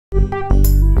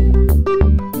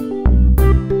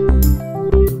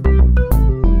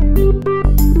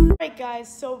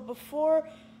guys, so before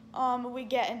we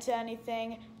get into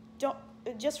anything,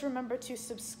 just remember to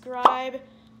subscribe,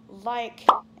 like,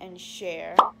 and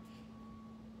share.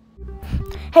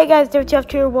 Hey guys,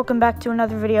 Jeff here. Welcome back to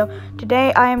another video.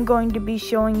 Today I am going to be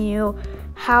showing you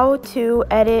how to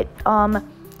edit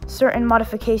certain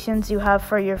modifications you have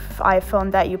for your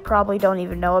iPhone that you probably don't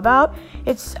even know about.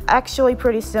 It's actually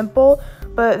pretty simple,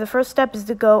 but the first step is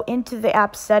to go into the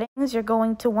app settings. You're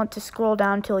going to want to scroll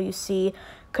down till you see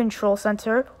Control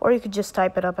Center, or you could just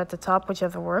type it up at the top,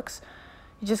 whichever works.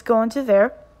 You just go into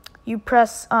there. You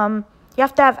press, you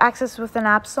have to have access with an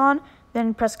apps on,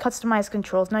 then press Customize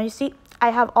Controls. Now you see, I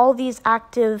have all these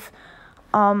active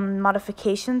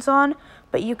modifications on,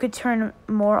 but you could turn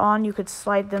more on. You could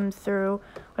slide them through,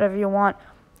 whatever you want,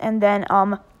 and then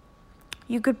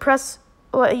you could press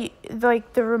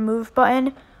like the remove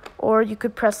button, or you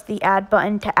could press the add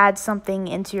button to add something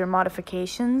into your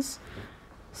modifications.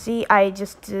 See, I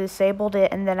just disabled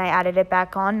it and then I added it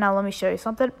back on. Now let me show you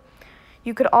something.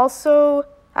 You could also,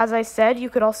 as I said, you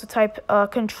could also type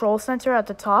Control Center at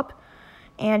the top,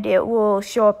 and it will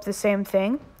show up the same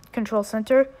thing, Control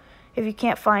Center. If you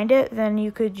can't find it, then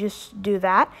you could just do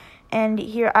that. And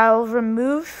here, I'll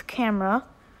remove camera,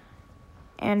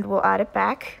 and we'll add it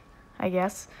back, I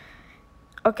guess.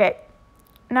 Okay,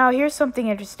 now here's something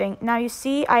interesting. Now you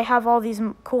see, I have all these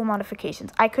cool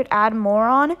modifications. I could add more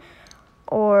on,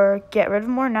 or get rid of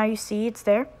more. Now you see it's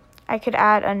there. I could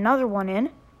add another one in,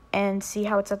 and see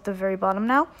how it's at the very bottom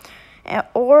now.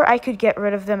 Or I could get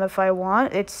rid of them if I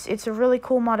want. It's a really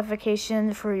cool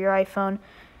modification for your iPhone,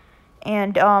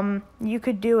 and you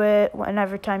could do it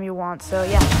whenever time you want. So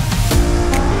yeah.